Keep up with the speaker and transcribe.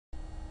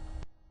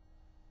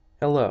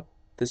Hello,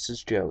 this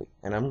is Joey,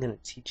 and I'm going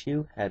to teach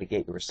you how to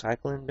get your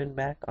recycling bin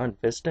back on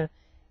Vista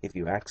if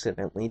you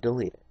accidentally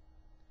delete it.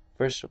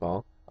 First of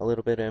all, a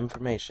little bit of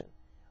information.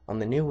 On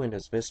the new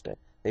Windows Vista,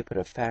 they put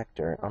a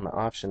factor on the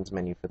options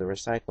menu for the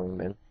recycling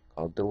bin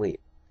called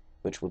delete,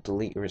 which will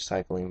delete your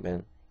recycling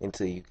bin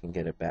until you can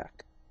get it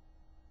back.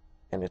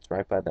 And it's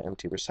right by the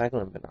empty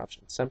recycling bin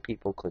option. Some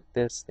people click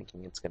this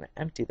thinking it's going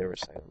to empty their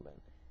recycling bin.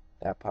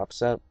 That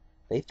pops up.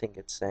 They think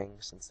it's saying,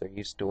 since they're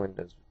used to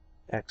Windows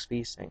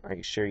XP, saying, "Are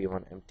you sure you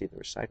want to empty the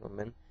recycling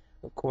bin?"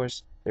 Of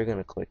course, they're going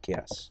to click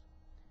yes.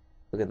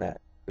 Look at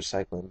that.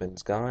 Recycling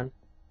bin's gone.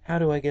 How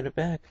do I get it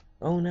back?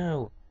 Oh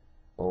no!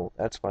 Well,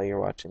 that's why you're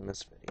watching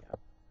this video.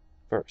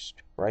 First,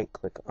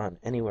 right-click on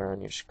anywhere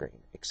on your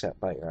screen except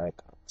by your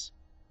icons.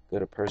 Go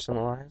to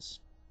Personalize.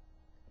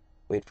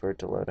 Wait for it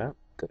to load up.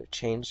 Go to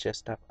Change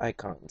Desktop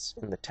Icons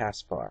in the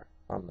taskbar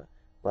on the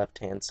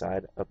left-hand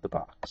side of the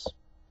box.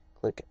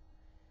 Click it.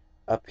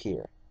 Up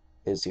here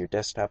is your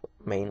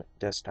main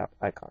desktop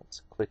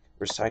icons. Click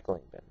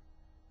Recycling Bin.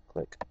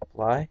 Click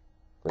Apply.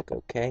 Click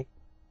OK.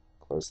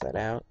 Close that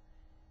out.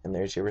 And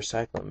there's your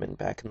recycling bin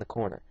back in the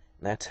corner.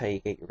 And that's how you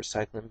get your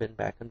recycling bin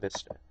back in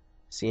Vista.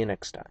 See you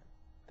next time.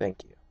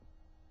 Thank you.